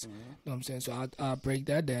 leagues. You know what I'm saying? So I break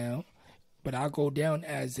that down. But I go down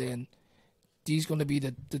as in these going to be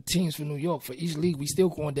the teams for New York. For each league, we still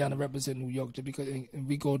going down to represent New York just because and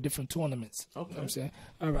we go different tournaments. Okay. You know what I'm saying?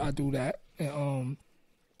 I do that.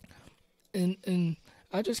 And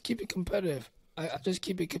I just keep it competitive. I just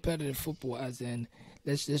keep it competitive football, as in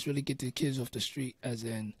let's really get the kids off the street, as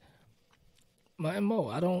in my MO.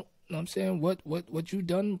 I don't, you know what I'm saying, what you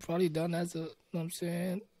done, probably done as a, you know what I'm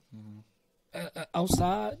saying,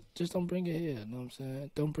 outside, just don't bring it here, you know what I'm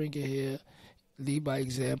saying? Don't bring it here. Lead by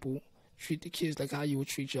example. Treat the kids like how you would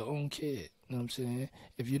treat your own kid, you know what I'm saying?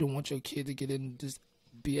 If you don't want your kid to get in this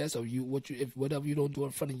BS, or if whatever you don't do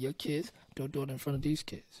in front of your kids, don't do it in front of these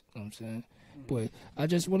kids, you know what I'm saying? But I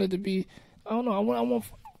just wanted to be, I don't know. I want.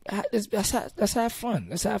 Let's have fun.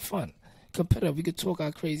 Let's have fun. Competitive. We could talk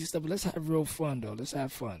our crazy stuff, but let's have real fun, though. Let's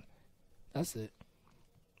have fun. That's it.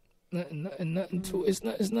 Nothing too. It's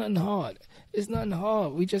nothing hard. It's nothing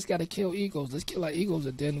hard. We just gotta kill egos. Let's kill our egos,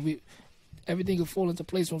 and then everything will fall into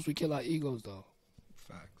place once we kill our egos, though.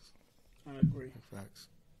 Facts. I agree. Facts.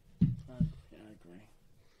 I agree.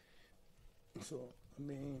 So, I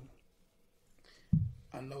mean,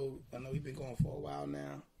 I know we've been going for a while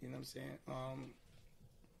now. You know what I'm saying?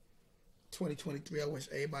 2023, I wish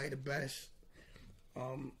everybody the best.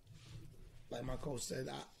 Like my coach said,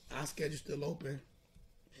 our schedule's still open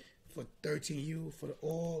for 13U for the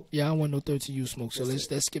all. Yeah, I don't want no 13U smoke, so let's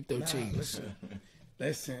skip 13.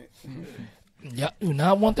 Listen. Yeah, do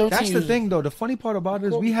not want 13U. That's the thing, though. The funny part about it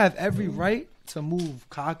is we have every right to move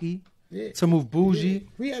cocky, to move bougie.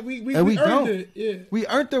 Yeah. We and we earned don't. it. Yeah. We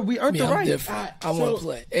earned the I'm right. different. I want to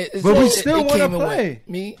play. But we still want to play.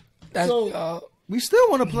 Me, that's we still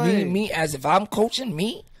want to play. Me, as if I'm coaching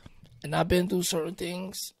me, and I've been through certain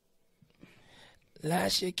things.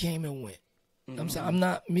 Last year came and went. I'm saying I'm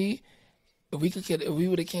not me. If we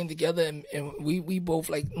would have came together and we both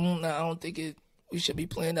like, I don't think we should be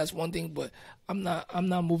playing. That's one thing, but I'm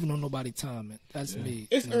not moving on nobody's time. Man. That's me.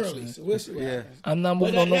 It's early, so we'll see what happens. I'm not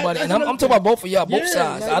moving on nobody, and I'm talking about both of y'all, both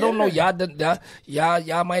sides. I don't know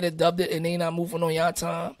y'all might have dubbed it and they not moving on y'all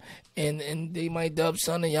time, and they might dub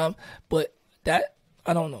son of y'all, but that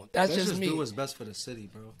I don't know. That's just me. Do what's best for the city,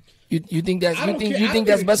 bro. You think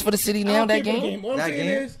that's best for the city now? That game? That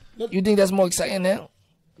game? You think that's more exciting now?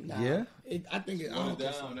 Nah, yeah. I think it. Watered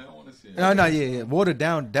down. I don't want to see it. No, yeah. Watered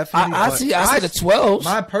down, definitely. I see the 12s.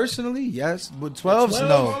 Mine personally, yes, but 12s,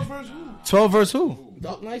 no. 12 versus who?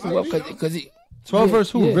 Dark Knights. Well, because he 12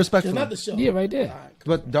 versus who? yeah. Respectfully. Not the show. yeah, right there.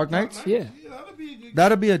 But Dark Knights? Yeah,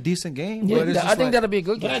 That'll be a decent game. yeah. But it's I just think like, that'll be a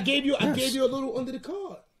good game. But I gave you a little under the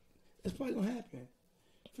card. That's probably gonna happen.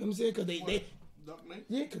 You know what I'm saying? Because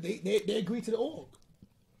because they agreed to the org.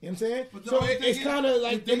 You know what I'm saying? But So it's kind of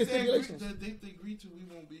like in the stipulations. The date they agreed to, we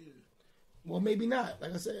won't be here. Well, maybe not.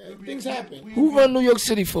 Like I said, things happen. Who run New York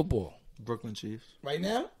City football Brooklyn Chiefs. Right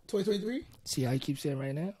now, 2023. See how he keeps saying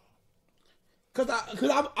right now? Because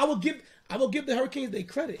I will give the Hurricanes their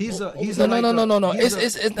credit. He's Oh, a he's No. a like a- It's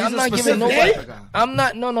he's I'm a not giving specific nobody. type of guy. I'm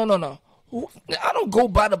not. No. I don't go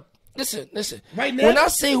by the. Listen. Right now? When I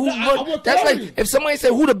say who No, I run, want that's clarity. like if somebody say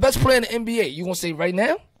who the best player in the NBA, you gonna say right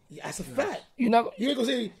now? Yeah, that's a fact. You not. You ain't gonna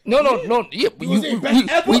say No. Yeah, You gonna say best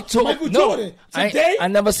ever? we talk. Michael No, Jordan. Today, I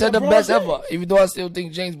never said the LeBron best James. ever, even though I still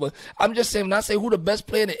think James. But I'm just saying, when I say who the best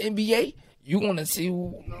player in the NBA, you gonna see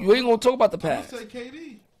who. You ain't gonna talk about the I past. say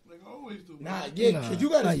KD, like I always do. Nah, yeah, because you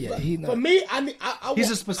got not yet. He to. not. For me, I He's a I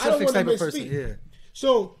don't specific wanna type of person. misspeak. Yeah.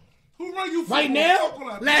 So Who run you right football?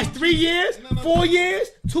 now, last 3 years, 4 years,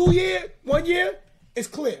 2 years, 1 year, it's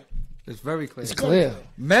clear. It's very clear. It's clear.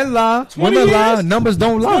 Men lie, 20 women lie, years? numbers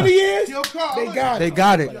don't 20 lie. years, Yo, Carl, they got They it.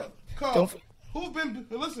 got it. Carl, who's been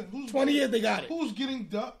listen? Who's 20 years, they got it. Who's getting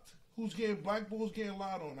ducked? Who's getting blackballed? Who's getting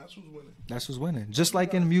lied on? That's who's winning. That's who's winning. Just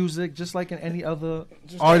like in music, just like in any other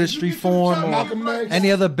artistry You get to the form top, or Malcolm X. any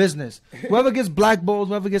other business. Whoever gets blackballed,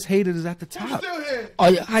 whoever gets hated is at the Who's top. still here? Oh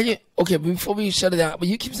yeah, how you? Okay, before we shut it down, but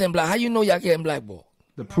you keep saying black. How you know y'all getting blackball?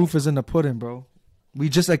 The proof is in the pudding, bro. We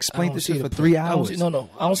just explained this shit for 3 hours. I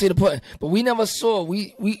don't see the pudding. But we never saw.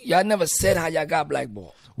 Y'all never said how y'all got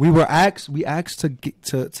blackball. We asked to get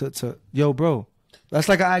to yo, bro. That's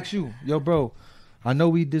like I asked you, yo, bro. I know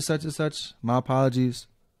we did such and such. My apologies.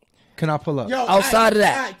 Can I pull up? Yo, Outside of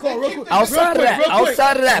that. all right, Cole, real quick, Outside of that. real quick,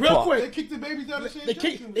 Outside of that real part. quick. They kicked the babies out of St. They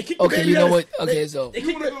Jackson. kicked the Okay, baby you know out what? of- Okay, so They You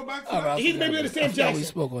kicked want to go back to All that? right. He's maybe in the same I forgot we Jackson.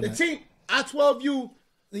 spoke on The that. team I-12U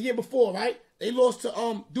the year before, right? They lost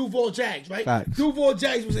to Duval Jags, right? Facts. Duval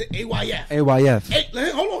Jags was at AYF. AYF. Hey,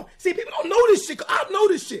 hold on. See, people don't know this shit. I know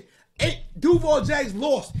this shit. Duval Jags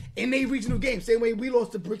lost in their regional game, same way we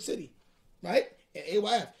lost to Brick City, right? At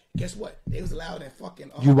AYF. Guess what? They was allowed in fucking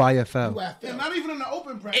UYFL. And not even in the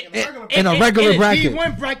open bracket. In a regular and bracket.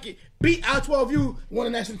 D1 bracket, beat I-12U, won the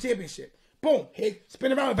national championship. Boom. Hey,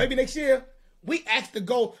 spin around, baby, next year. We asked to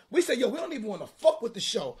go. We said, yo, we don't even want to fuck with the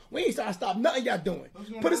show. We ain't trying to stop nothing y'all doing.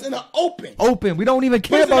 Put us in the open. Open. We don't even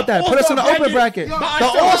care Put us in about the that. Put us in the All-Star open bracket. bracket. The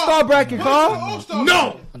Yo, All-Star bracket, Carl.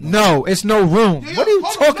 No. No, it's no room. What are you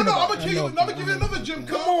talking I'm about? gonna give you another gym.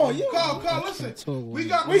 Come on, yo. Carl, listen. We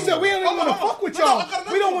said We said we don't even want to fuck with y'all.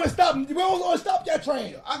 We don't want to stop. We don't want to stop that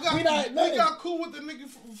train. We got cool with the nigga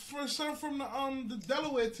from the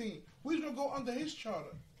Delaware team. We gonna go under his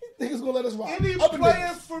charter. Niggas gonna let us rock. Any Up and player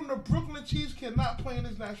down. from the Brooklyn Chiefs cannot play in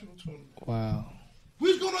this national tournament. wow.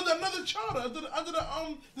 We was going under another charter under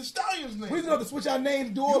the Stallions name. We just gonna have to switch our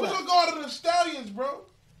name, do You all was gonna that. go under the Stallions, bro.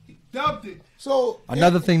 He dubbed it. So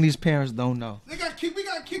Another thing these parents don't know. They got kicked. We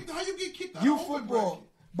got kicked. How you get kicked out? you of open football, bracket?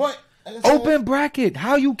 but like I said, Open bracket.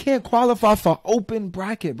 How you can't qualify for open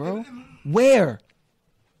bracket, bro? Where?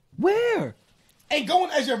 ain't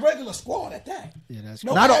going as your regular squad at that. Yeah, that's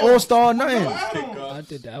No Not an add-ons. All-Star, nothing. I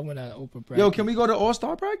did that. I went out open bracket. Yo, can we go to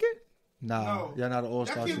All-Star bracket? Nah, No. you're not an That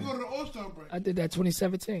All-Star can't team. go to the All-Star break. I did that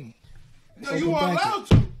 2017. No, you open are bracket. allowed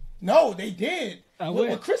to. No, they did.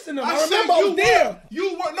 With Chris and them, I remember I was there.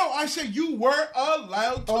 You were no. I said you were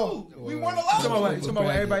allowed to. We weren't allowed to. Talking about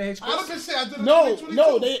everybody hates Chris. I was say I did.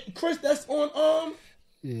 No, Chris. That's on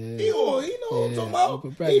Yeah. He know what I'm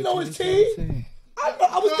talking about. He know his team.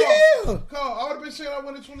 I was there. Carl, I would have been saying I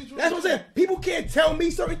won in 2020. That's what I'm saying. People can't tell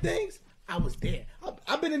me certain things. I was there.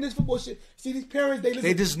 I've been in this football shit. See, these parents, they listen.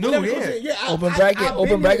 They just knew, yeah.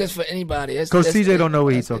 Open brackets for anybody. Coach TJ don't know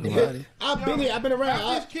what he's talking about. I've been here. I've been around.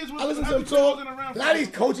 I listen to them talk. A lot of these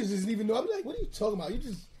coaches doesn't even know. I'm like, what are you talking about? You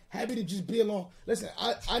just happy to just be along. Listen,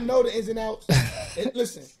 I know the ins and outs.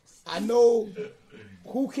 Listen, I know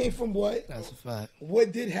who came from what. That's a fact.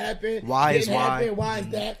 What did happen? Why is why? Why is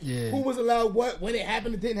that? Yeah. Who was allowed what? When it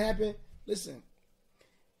happened, it didn't happen. Listen,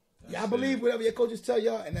 y'all believe whatever your coaches tell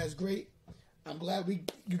y'all, and that's great. I'm glad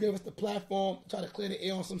you gave us the platform, try to clear the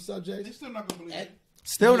air on some subjects. They still not gonna believe it.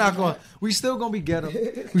 Still not going. We still gonna be ghetto.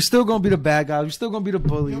 We still gonna be the bad guys. We still gonna be the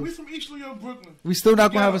bullies. Yo, we from East New York, Brooklyn. We still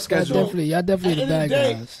not gonna have a schedule. Y'all definitely the bad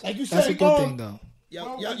guys. Like you That's said, a good thing though.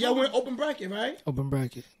 Y'all went open bracket, right? Open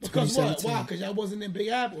bracket. Because what? Why? Because y'all wasn't in Big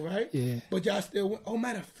Apple, right? Yeah. But y'all still went. Oh,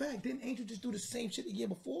 matter of fact, didn't Angel just do the same shit the year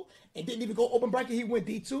before and didn't even go open bracket? He went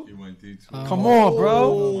D2. He went D2. Come on,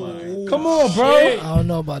 bro. Come on, bro. I don't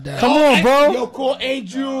know about that. Come on, bro. Yo, call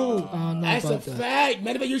Angel. I don't know That's about a that. fact.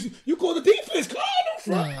 Matter of fact, you call the defense. Come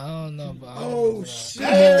No, on, I don't know about that. Oh shit,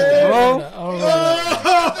 Bro.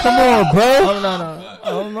 Come on, bro. I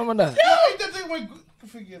don't know about that. Yo, ain't that thing went?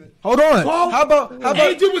 Forget it. Hold on. How about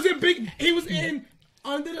Angel was in big. He was in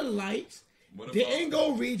Under the Lights. What Didn't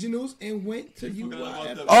go regionals and went to forgot about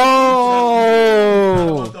UIF. the-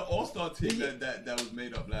 Oh. What about the All-Star team that was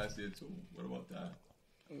made up last year too? What about that?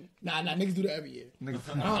 Nah, niggas do that every year. I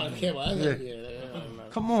don't care about that every year.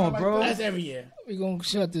 Come on, bro. That's every year. We gonna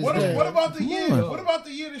shut this What down. about the year? on. What about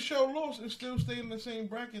the year the show lost and still stayed in the same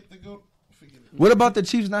bracket to go? Forget it. What about the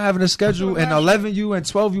Chiefs not having a schedule and 11U and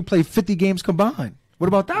 12U play 50 games combined? What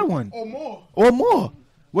about that one? Or more. Or more?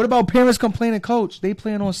 What about parents complaining, Coach, they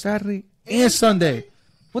playing on Saturday and Sunday?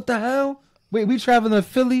 What the hell? Wait, we traveling to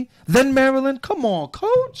Philly, then Maryland? Come on,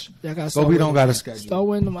 Coach. But we don't got a schedule. Start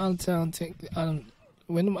winning them out of town.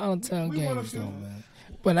 Win them out of town We won a games, few. though, man.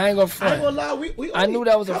 But I ain't gonna I ain't front. gonna lie. We I knew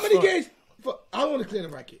that was a how many front. games? I want to clear the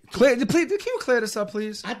record. Please, can you clear this up,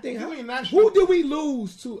 please? I think You ain't national. who did we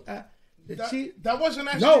lose to? The Chiefs. That wasn't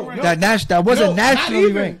actually No, ranked. no. That wasn't not nationally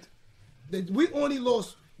even. ranked. We only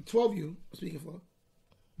lost 12U. Speaking for,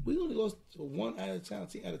 we only lost to one out of town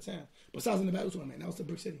team out of town. Besides in the battle tournament, that was to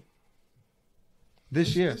Brick City.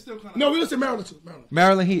 This year. It's still kinda- No, we lost to Maryland too. Maryland.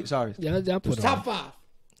 Maryland Heat, sorry. Y'all put Top on. 5.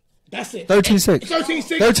 That's it. 13-6.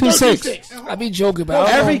 13-6. 13-6. I be joking, but I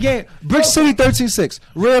don't Every know. game. Brick City 13-6.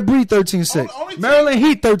 Red Bree 13-6. Only team- Maryland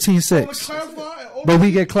Heat I wanna 13-6. clarify, But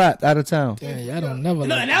we get clapped out of town. Yeah, y'all don't never.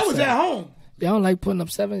 No, like and that was seven. at home. Y'all don't like putting up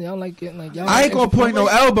 7. Y'all like getting like. Y'all I like ain't gonna extra point no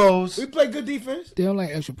points. elbows. We played good defense. They don't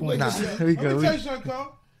like extra points. Nah, Nah. here we Let me go. tell you something,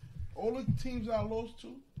 Carl. All the teams I lost to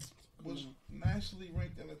was nationally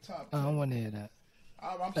ranked in the top. I don't want to hear that.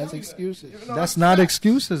 I'm That's telling you excuses. that. No, That's not facts.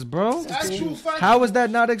 excuses, bro. Actual facts. How is that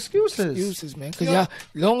not excuses? Excuses, man. Cause Yo. y'all, as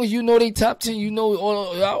long as you know they top 10, you know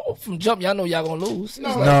all y'all from jump. Y'all know y'all gonna lose. No,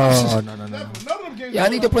 It's No, like- no. None of them games. Y'all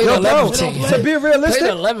need to play Yo, the bro, 11 team. to be realistic, Play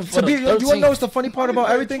the 11 for to be, the you want to 13. know what's the funny part about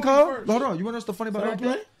Only everything, play Carl? 21st. Hold on, you want to know what's the funny about Don't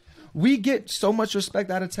everything? play? We get so much respect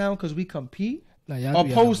out of town because we compete, Nah, y'all do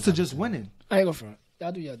y'all opposed to thing. just winning. I ain't gonna front.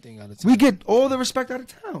 Y'all do your thing out of time. We get all the respect out of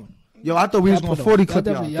town. Yo, I thought we was Y'all going put 40 on. clip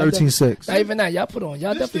Y'all y'all, definitely- 13-6. Not even that. Y'all put on.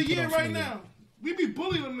 Y'all This the definitely put year on. For right the now. We be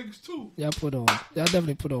bullying them niggas too. Y'all put on. Y'all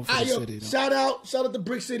definitely put on for the Yo, city. Though. shout out to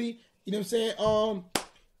Brick City. You know what I'm saying?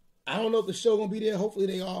 I don't know if the show gonna be there. Hopefully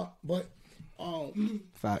they are, but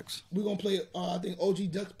Facts. we're gonna play. I think OG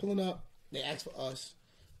Ducks pulling up. They asked for us.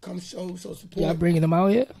 Come show support. Y'all bringing them out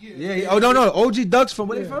here? Yeah. Oh, no. OG Ducks from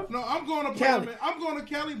where they from? No, I'm going to Cali. Parliament. I'm going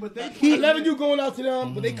to Cali, but they. 11 you going out to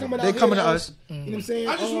them, but they coming out. They here coming to now. us. You know what I'm saying?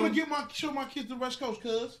 I just want to show my kids the West Coast,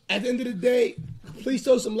 cuz. At the end of the day, please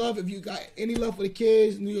show some love. If you got any love for the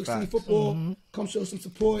kids, New York City Facts. football, come show some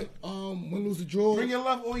support. Win, lose, or draw. Bring your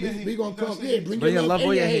love or your hate. We gonna come. That's it. Yeah, bring your love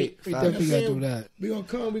or your hate. We Facts. definitely gotta do that. We gonna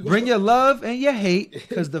come. We gonna Bring your love and your hate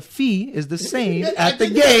because the fee is the same at the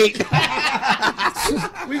gate.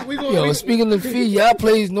 We gonna. Yo, speaking of fee, y'all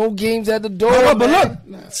plays no games at the door. No, but man.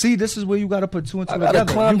 look. See, this is where you got to put 2 and 2 I gotta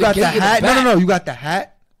together. climb You the got the gate in the hat. back. No. You got the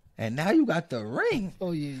hat. And now you got the ring.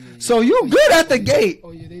 Oh yeah. So you good at the gate.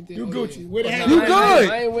 Oh yeah, they did. You Oh, Gucci. yeah. Where the hell? You I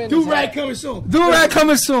good. ain't winning Do this rag hat. coming soon. Do that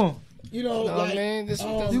coming soon. you know, Know what I mean? This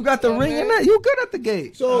was You got the ring in that. You good at the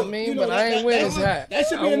gate. So I mean, you know, but I ain't wearing his hat. That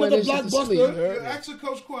should I be wear another this shit to sleep, blockbuster. you heard? Ask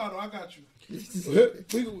Coach Quado, I got you.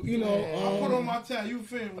 You know, I put on my tag. You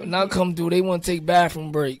feel me? Now come through, they want to take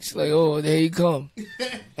bathroom breaks. Like, oh, there he come.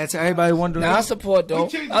 And to everybody wondering, Now I support though. We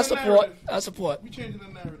changing I the support. narrative. I support. We changing the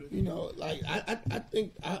narrative. you know, like I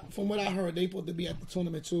think from what I heard, they supposed to be at the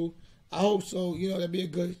tournament too. I hope so. You know, that'd be a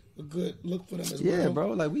good look for them as well. yeah, bro.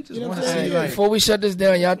 Like we just You know want what to I'm see saying? like Before we shut this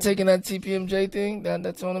down, y'all taking that TPMJ thing,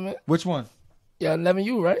 that tournament? which one? Y'all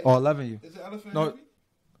 11U, right? Or 11 Is it elephant? No. heavy?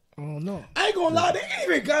 I don't know. I ain't gonna lie, they ain't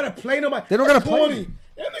even gotta play nobody. They don't That's gotta play. corny.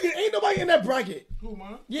 That nigga ain't nobody in that bracket. Who,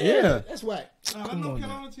 man? Yeah. That's why. I know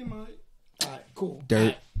Carolina team, man. All right, cool.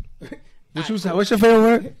 Dirt. What you say? What's your favorite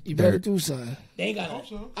word? You better do something. They ain't got I hope it.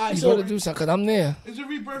 so. All right, You so better do something, because I'm there. It's a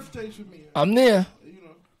rebirth stage for me. I'm there. You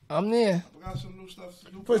know, I'm there. I got some new stuff.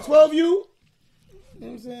 Some new for powers. 12U, you know what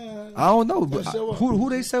I'm saying? I don't know. But Yeah, show up. who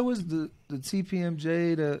they said was the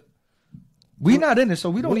TPMJ? We not in it,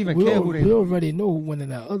 so we don't even care who they. We already know who went in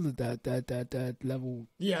that other that level.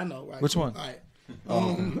 Yeah, I know, right? Which one? All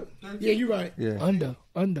right. Yeah, you're right. Yeah. Under.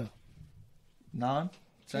 9,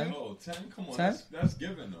 10. Oh, 10? Come on. 10? That's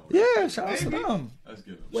given, though. Yeah, shout out to Maybe. them. That's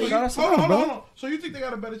given. So you, Shout out to hold them, on, bro. hold on. So you think they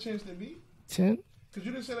got a better chance than me? 10. Because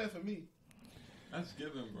you didn't say that for me. That's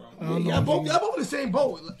given, I bro. don't Y'all know. both in the same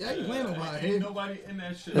boat. Y'all ain't playing nobody. Ain't nobody in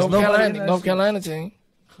that shit. There's nobody in that North shit. Carolina team.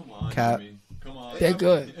 Come on, Cap. Jimmy. Come on. They're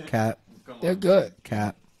good. Cap, Come on. They're good.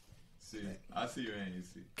 cap, See, I see your ANC.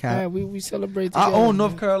 Yeah, cap. we celebrate I together. own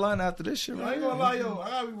North man. Carolina after this shit. I Right? ain't gonna lie, yo. I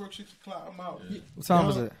gotta be work 6 o'clock. I'm out. What time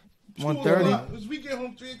was it? 1:30. This we get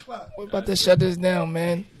home 3 o'clock. We're about to shut this down,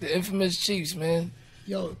 man. The infamous Chiefs, man.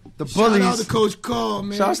 Yo, The shout out bullies. to Coach Carl,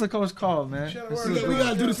 man. Shout out to Coach Carl, man. Shout out This to is- We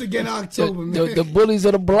gotta do this again in The, October, man. the bullies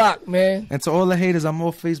of the block, man. And to all the haters, I'm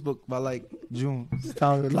off Facebook by like June. It's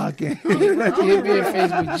time to lock in. He'll be in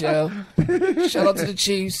Facebook jail. Shout out to the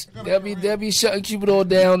Chiefs. They'll be shutting Cupid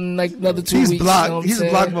down in like another 2 He's weeks. blocked. You know what I'm He's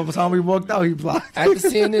saying? blocked. By the time we walked out, he blocked. After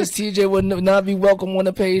seeing this, TJ would not be welcome on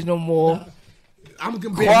the page no more. I'm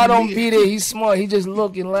gonna Quad don't be there. He's smart. He just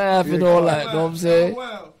look and laugh and all that. You know what I'm saying?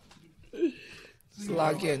 Wow. Let's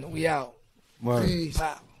lock in. We out. Word. Peace.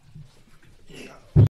 Pow.